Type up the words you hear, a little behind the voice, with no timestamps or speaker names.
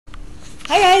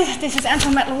Hi guys, this is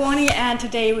Anton Wani, and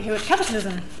today we're here with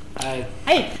KATAKLYSM. Hi.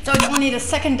 Hey, so it's only the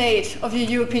second date of your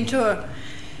European tour.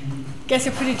 Guess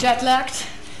you're pretty jet lagged?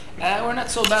 We're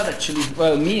not so bad actually.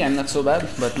 Well, me, I'm not so bad,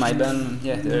 but my band,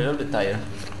 yeah, they're a little bit tired.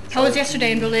 How was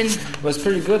yesterday in Berlin? It was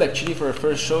pretty good actually for a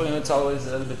first show. You know, it's always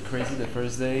a little bit crazy the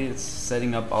first day. It's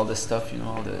setting up all the stuff, you know,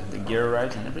 all the gear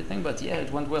arrives and everything, but yeah,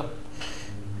 it went well.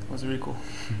 It was really cool.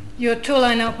 Your tour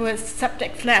lineup with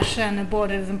SepticFlesh and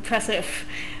Aborted is impressive.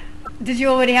 Did you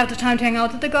already have the time to hang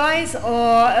out with the guys,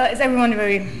 or is everyone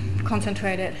very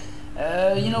concentrated?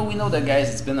 You know, we know the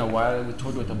guys, it's been a while. We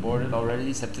toured with Aborted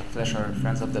already. SepticFlesh are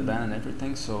friends of the band and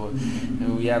everything, so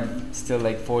we have still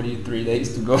like 43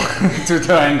 days to go to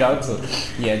hang out. So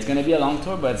yeah, it's gonna be a long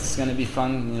tour, but it's gonna be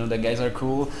fun. You know, the guys are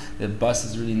cool, the bus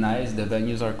is really nice, the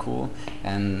venues are cool,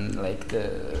 and like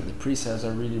the pre-sales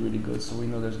are really, really good. So we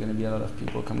know there's gonna be a lot of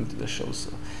people coming to the show,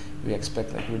 so we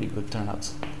expect like really good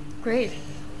turnouts. Great.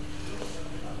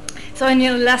 So in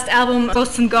your last album,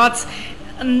 Ghosts and Gods,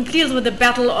 deals with the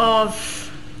battle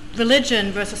of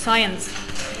religion versus science.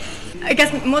 I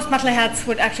guess most metalheads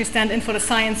would actually stand in for the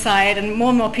science side, and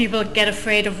more people get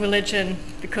afraid of religion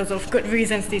because of good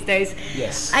reasons these days.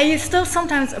 Yes. Are you still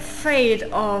sometimes afraid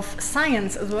of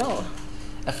science as well?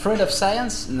 Afraid of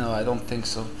science? No, I don't think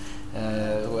so.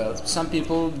 Well, some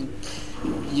people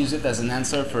use it as an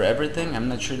answer for everything. I'm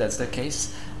not sure that's the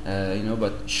case, you know,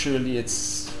 but surely it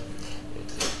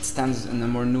stands in a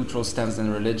more neutral stance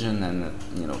than religion, and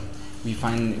you know, we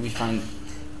find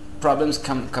problems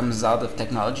comes out of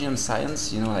technology and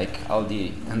science. You know, like all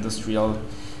the industrial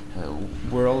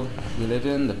world we live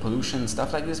in, the pollution and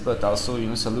stuff like this. But also, you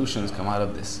know, solutions come out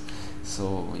of this.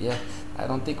 So yeah, I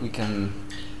don't think we can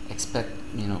expect,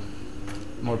 you know,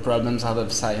 more problems out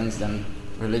of science than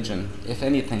religion. If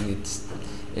anything,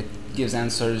 it gives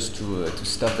answers to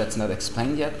stuff that's not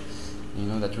explained yet. You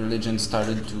know, that religion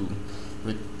started to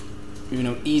you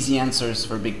know, easy answers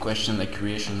for big questions like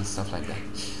creation and stuff like that.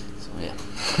 So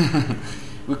yeah,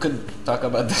 we could talk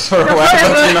about this for a while.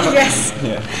 But, you know, yes.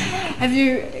 Yeah. Have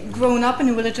you grown up in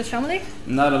a religious family?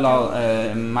 Not at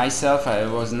all. Myself, I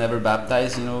was never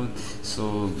baptized. You know,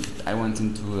 so I went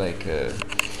into like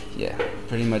yeah,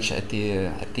 pretty much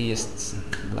atheist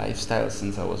lifestyle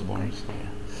since I was born. So,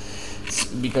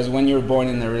 yeah. Because when you're born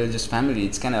in a religious family,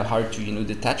 it's kind of hard to, you know,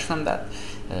 detach from that.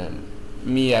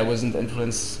 Me, I wasn't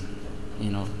influenced, you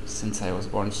know, since I was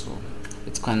born, so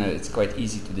it's quite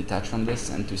easy to detach from this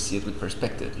and to see it with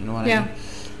perspective. You know what I mean?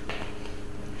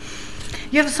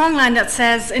 You have a songline that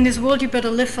says, "In this world you better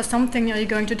live for something or you're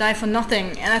going to die for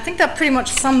nothing," and I think that pretty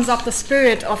much sums up the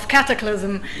spirit of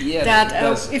KATAKLYSM. Yeah,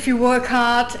 that if you work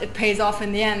hard, it pays off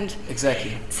in the end.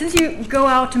 Exactly. Since you go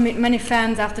out to meet many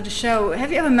fans after the show,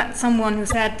 have you ever met someone who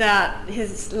said that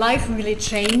his life really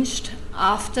changed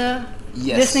after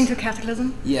listening to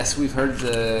KATAKLYSM? Yes, we've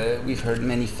heard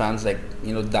many fans, like,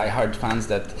 you know, die-hard fans,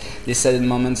 that they said in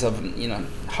moments of, you know,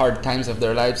 hard times of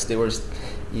their lives, they were,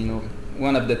 you know,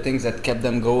 one of the things that kept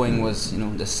them going was, you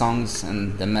know, the songs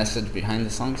and the message behind the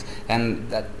songs, and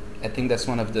that, I think that's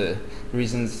one of the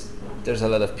reasons there's a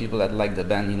lot of people that like the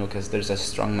band, you know, because there's a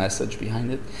strong message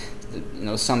behind it. You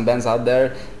know, some bands out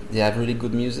there, they have really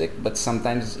good music, but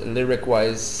sometimes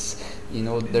lyric-wise, you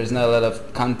know, there's not a lot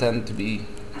of content to be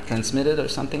transmitted or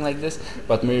something like this,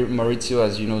 but Maurizio,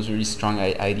 as you know, has really strong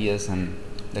ideas, and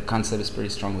the concept is pretty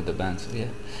strong with the band, so yeah.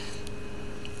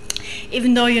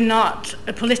 Even though you're not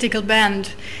a political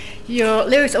band, your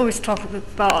lyrics always talk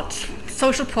about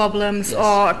social problems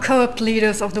or corrupt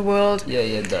leaders of the world. Yeah,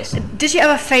 it does. Did you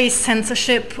ever face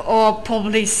censorship, or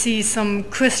probably see some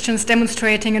Christians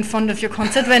demonstrating in front of your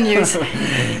concert venues?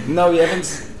 No, we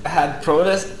haven't had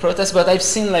protests, but I've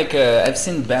seen I've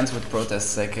seen bands with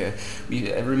protests. Like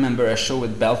I remember a show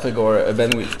with Belfagor, a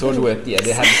band we toured with. Yeah,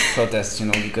 they had protests, you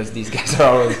know, because these guys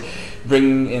are always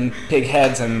bringing in pig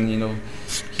heads and, you know,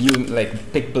 like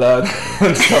pig blood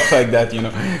and stuff like that, you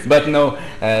know. But no,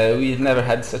 we've never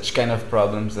had such kind of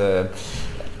problems.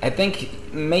 I think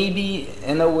maybe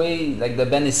in a way, like, the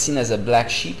band is seen as a black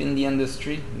sheep in the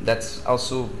industry. That's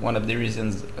also one of the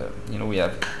reasons, you know, we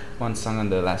have one song on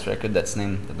the last record that's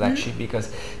named The Black Sheep,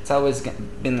 because it's always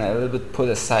been a little bit put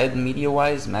aside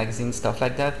media-wise, magazines, stuff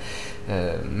like that.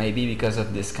 Maybe because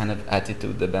of this kind of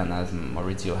attitude the band has,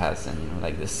 Maurizio has, and, you know,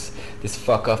 like this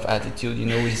fuck-off attitude. You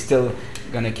know, we're still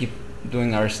gonna keep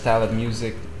doing our style of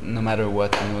music no matter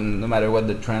what, you know, no matter what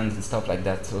the trends and stuff like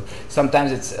that. So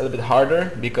sometimes it's a little bit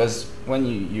harder, because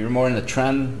when you're more in a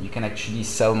trend, you can actually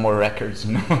sell more records,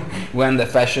 you know. When the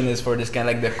fashion is for this kind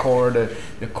of like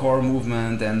the core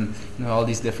movement, and, you know, all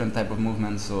these different type of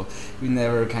movements. So we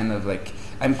never kind of like,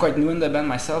 I'm quite new in the band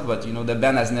myself, but, you know, the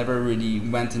band has never really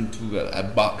went into a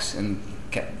box and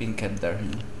being kept there.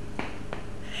 You know.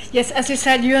 Yes, as you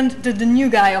said, you're the new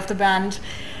guy of the band,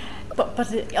 but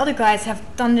the other guys have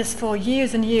done this for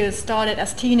years and years, started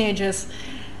as teenagers.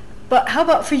 But how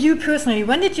about for you personally?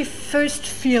 When did you first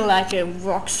feel like a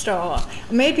rock star?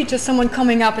 Maybe just someone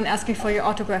coming up and asking for your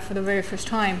autograph for the very first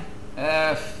time?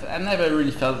 I've never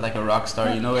really felt like a rock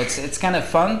star, you know. It's kind of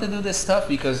fun to do this stuff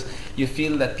because you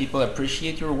feel that people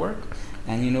appreciate your work,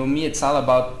 and you know me, it's all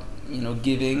about, you know,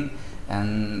 giving,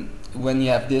 and when you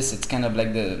have this, it's kind of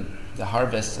like the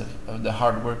harvest of the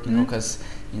hard work, you know, because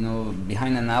you know,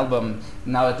 behind an album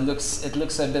now it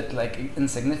looks a bit like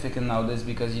insignificant nowadays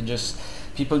because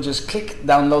people just click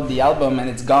download the album and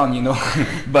it's gone, you know.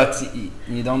 But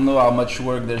you don't know how much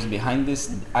work there's behind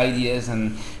this, ideas,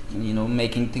 and you know,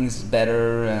 making things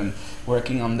better and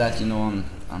working on that, you know,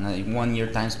 on a 1 year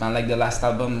time span. Like the last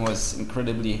album was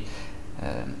incredibly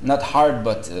not hard,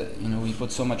 but you know, we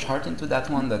put so much heart into that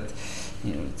one that,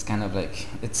 you know, it's kind of like,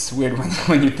 it's weird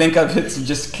when you think of it, you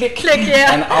just click,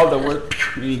 yeah. And all the work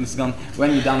is gone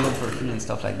when you download for free and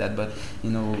stuff like that. But you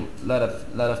know, a lot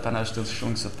of fans are still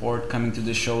showing support, coming to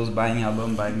the shows, buying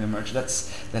album, buying the merch.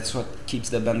 That's what keeps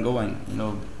the band going. You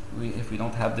know, if we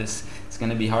don't have this, it's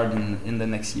gonna be hard in the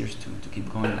next years to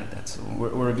keep going like that. So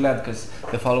we're glad because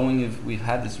the following we've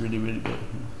had is really good.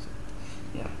 You know, so,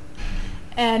 yeah.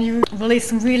 And you released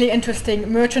some really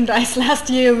interesting merchandise last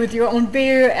year with your own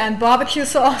beer and barbecue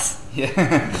sauce. Yeah,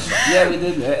 yeah, we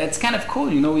did. It's kind of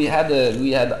cool, you know. We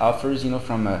had offers, you know,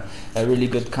 from a really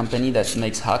good company that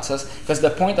makes hot sauce. Because the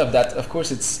point of that, of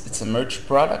course, it's a merch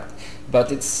product,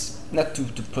 but it's not to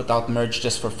put out merch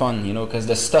just for fun, you know. Because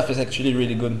the stuff is actually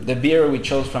really good. The beer we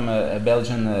chose from a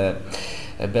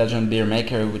Belgian beer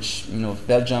maker, which, you know,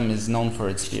 Belgium is known for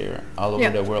its beer all over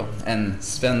the world, and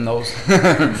Sven knows.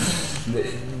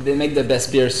 They make the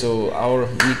best beer, so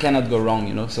we cannot go wrong,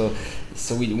 you know.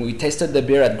 So we tasted the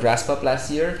beer at Grass Pop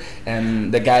last year,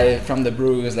 and the guy from the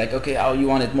brewery was like, okay, you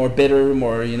want it more bitter,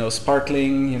 more, you know,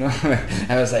 sparkling, you know.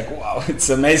 I was like, wow, it's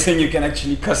amazing, you can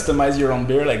actually customize your own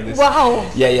beer like this. Wow.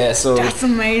 Yeah, so that's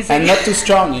amazing. And not too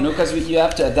strong, you know, because you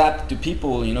have to adapt to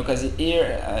people, you know, because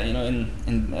here, you know,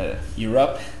 in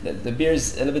Europe, the beer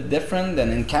is a little bit different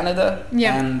than in Canada,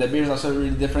 and the beer is also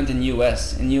really different in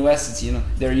US. In US, it's, you know,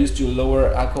 they're used to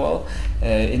lower alcohol.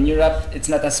 In Europe, it's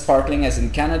not as sparkling as in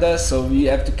Canada, so we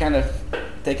have to kind of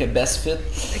take a best fit.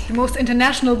 Like the most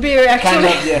international beer, actually.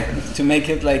 Kind of, yeah, to make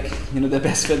it like, you know, the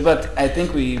best fit. But I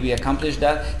think we accomplished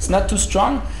that. It's not too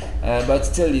strong, but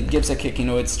still it gives a kick. You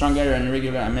know, it's stronger than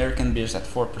regular American beers at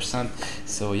 4%.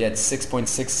 So yeah, it's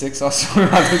 6.66 also. We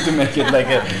wanted to make it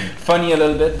like funny a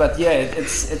little bit, but yeah,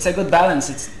 it's a good balance.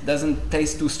 It doesn't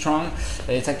taste too strong.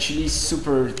 It's actually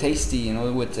super tasty, you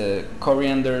know, with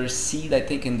coriander seed, I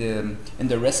think, in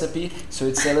the recipe. So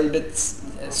it's a little bit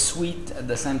sweet at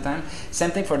the same time.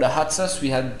 Same thing for the hot sauce. We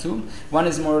had two. One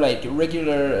is more like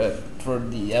regular for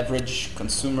the average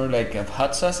consumer, like of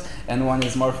hot sauce, and one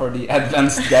is more for the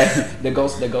advanced guy, the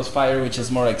ghost fire, which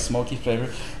is more like smoky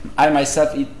flavor. I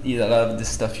myself eat a lot of this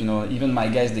stuff, you know. Even my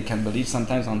guys, they can't believe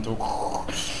sometimes on tour.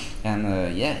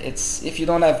 And yeah, it's, if you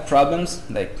don't have problems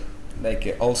like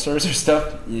ulcers or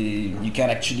stuff, you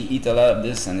can actually eat a lot of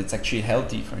this, and it's actually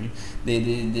healthy for you. They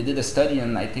did a study,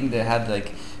 and I think they had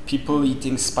like people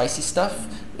eating spicy stuff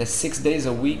 6 days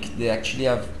a week, they actually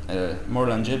have more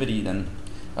longevity than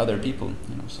other people,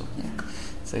 you know. So yeah,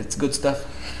 so it's good stuff.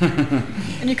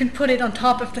 And you can put it on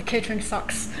top of the catering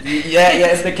socks.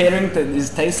 Yeah, if the catering is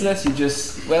tasteless,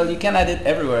 you can add it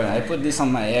everywhere. I put this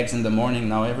on my eggs in the morning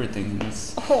now, everything.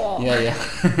 Yeah,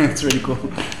 it's really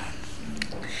cool.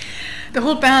 The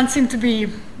whole band seemed to be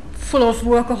full of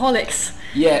workaholics.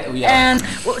 Yeah, we are. And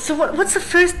so what's the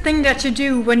first thing that you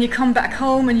do when you come back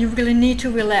home and you really need to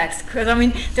relax? Because I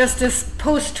mean, there's this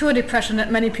post-tour depression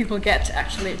that many people get,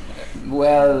 actually.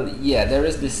 Well, yeah, there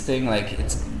is this thing, like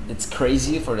it's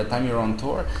crazy for the time you're on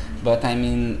tour, but I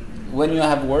mean, when you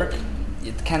have work,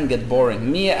 it can get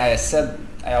boring. Me, I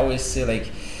always say,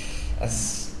 like,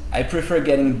 as I prefer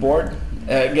getting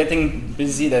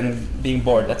busy than being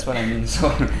bored. That's what I mean.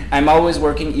 So I'm always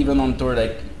working, even on tour.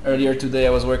 Like earlier today, I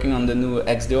was working on the new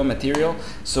Ex Deo material.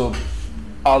 So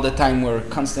all the time we're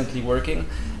constantly working,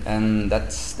 and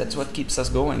that's what keeps us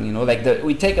going. You know, like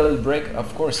we take a little break,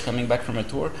 of course, coming back from a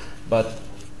tour, but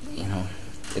you know,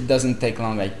 it doesn't take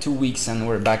long. Like 2 weeks, and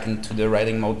we're back into the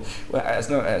writing mode. Well,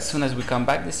 as soon as we come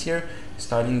back this year,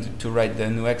 starting to write the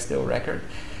new Ex Deo record.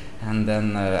 And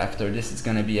then after this, it's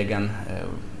gonna be again.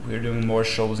 We're doing more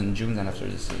shows in June, and after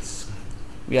this,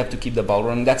 we have to keep the ball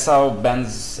rolling. That's how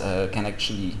bands can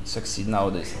actually succeed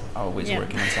nowadays. Always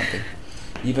working on something.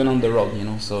 even on the road, you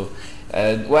know. So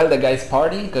while the guys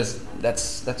party, because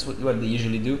that's what they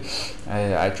usually do,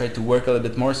 I try to work a little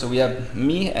bit more. So we have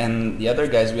me and the other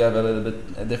guys, we have a little bit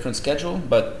a different schedule,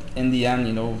 but in the end,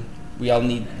 you know, we all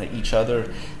need like each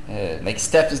other. Like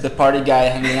Steph is the party guy,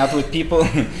 hanging out with people,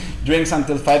 drinks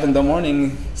until 5 in the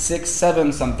morning, 6,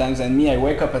 7 sometimes, and me, I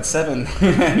wake up at 7.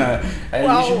 And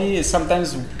I usually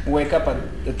sometimes wake up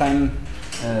at the time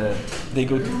they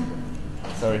go to,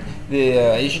 sorry,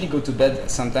 I usually go to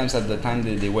bed sometimes at the time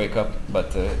they wake up,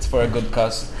 but it's for a good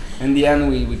cause. In the end,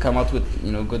 we come out with,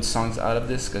 you know, good songs out of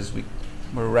this, because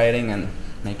we're writing and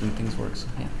making things work, so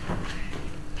yeah.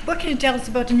 What can you tell us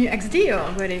about the new Ex Deo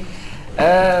already?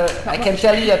 I can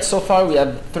tell you that so far we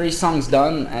have 3 songs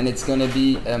done, and it's going to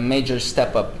be a major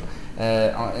step up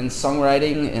in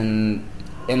songwriting,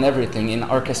 in everything, in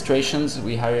orchestrations.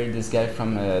 We hired this guy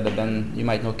from the band, you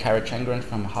might know, catering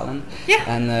from Holland. Yeah.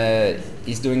 And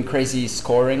he's doing crazy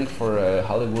scoring for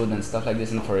Hollywood and stuff like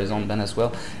this, and for his own band as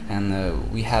well. And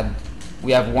we have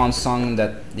 1 song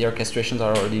that the orchestrations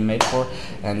are already made for,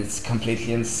 and it's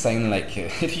completely insane. Like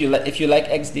if you like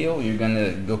Ex Deo, you're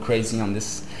gonna go crazy on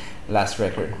this last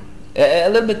record. A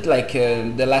little bit like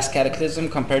the last Cataclysm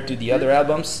compared to the other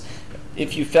albums.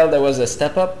 If you felt there was a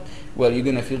step up, well, you're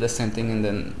gonna feel the same thing in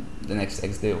the next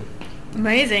Ex Deo.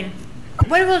 Amazing.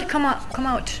 When will it come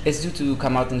out? It's due to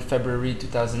come out in February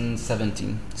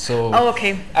 2017. So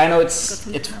okay. I know it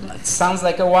sounds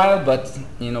like a while, but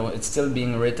you know, it's still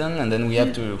being written, and then we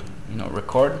have to, you know,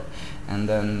 record and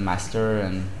then master,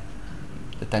 and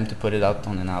the time to put it out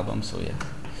on an album. So yeah.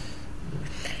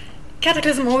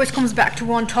 Cataclysm always comes back to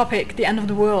one topic: the end of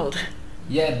the world.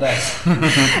 Yeah, it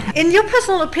does. In your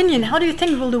personal opinion, how do you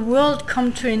think will the world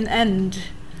come to an end?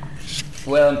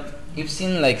 Well, you've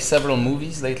seen like several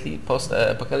movies lately,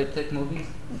 post-apocalyptic movies.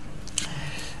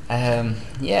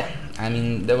 Yeah, I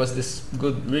mean, there was this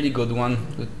really good one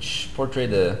which portrayed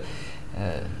the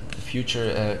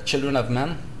future Children of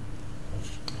Men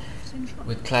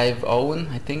with Clive Owen,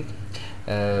 I think,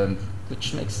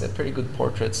 which makes a pretty good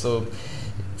portrait. So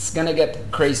it's gonna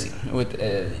get crazy with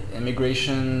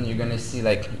immigration. You're gonna see,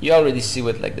 like, you already see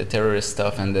with like the terrorist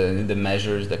stuff and the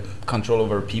measures, the control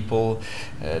over people,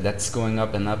 that's going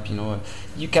up and up. You know,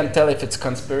 you can tell if it's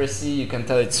conspiracy. You can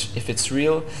tell if it's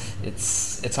real.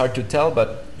 It's hard to tell,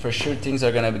 but for sure things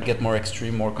are gonna get more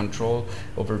extreme, more control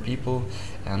over people,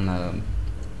 and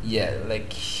yeah,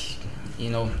 like,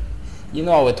 you know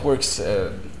how it works.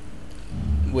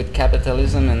 With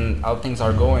capitalism and how things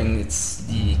are going, it's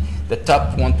the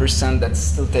top 1% that's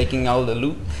still taking all the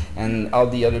loot, and all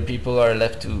the other people are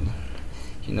left to,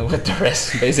 you know, with the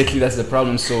rest. Basically, that's the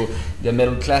problem. So the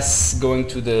middle class going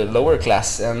to the lower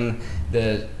class, and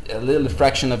a little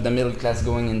fraction of the middle class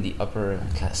going in the upper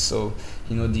class. So,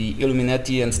 you know, the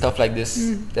Illuminati and stuff like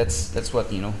this. That's what,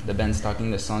 you know, the band's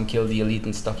talking. The song "Kill the Elite"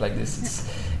 and stuff like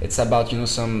this. It's about, you know,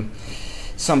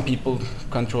 some people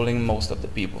controlling most of the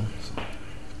people. So.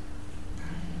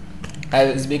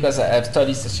 It's because I've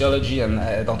studied sociology, and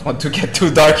I don't want to get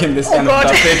too dark in this kind of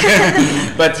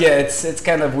topic. But yeah, it's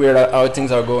kind of weird how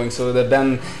things are going. So the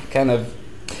band kind of,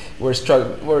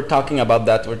 we're talking about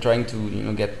that. We're trying to, you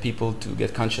know, get people to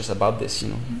get conscious about this,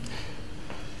 you know.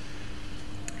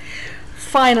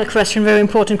 Final question, very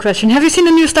important question. Have you seen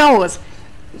the new Star Wars?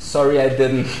 Sorry, I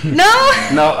didn't. No?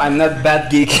 No, I'm not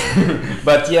that geek.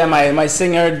 But yeah, my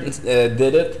singer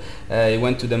did it. He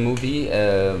went to the movie.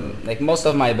 Like most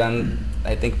of my band,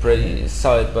 I think, pretty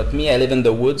saw it. But me, I live in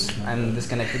the woods. I'm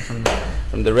disconnected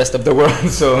from the rest of the world,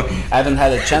 so I haven't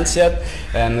had a chance yet.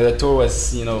 And the tour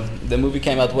was, you know, the movie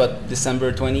came out, what,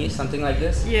 December 20, something like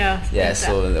this? Yeah. Yeah,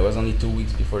 so there was only 2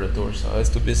 weeks before the tour, so I was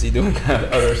too busy doing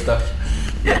other stuff.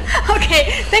 Yeah.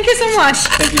 Okay, thank you so much.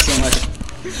 Thank you so much.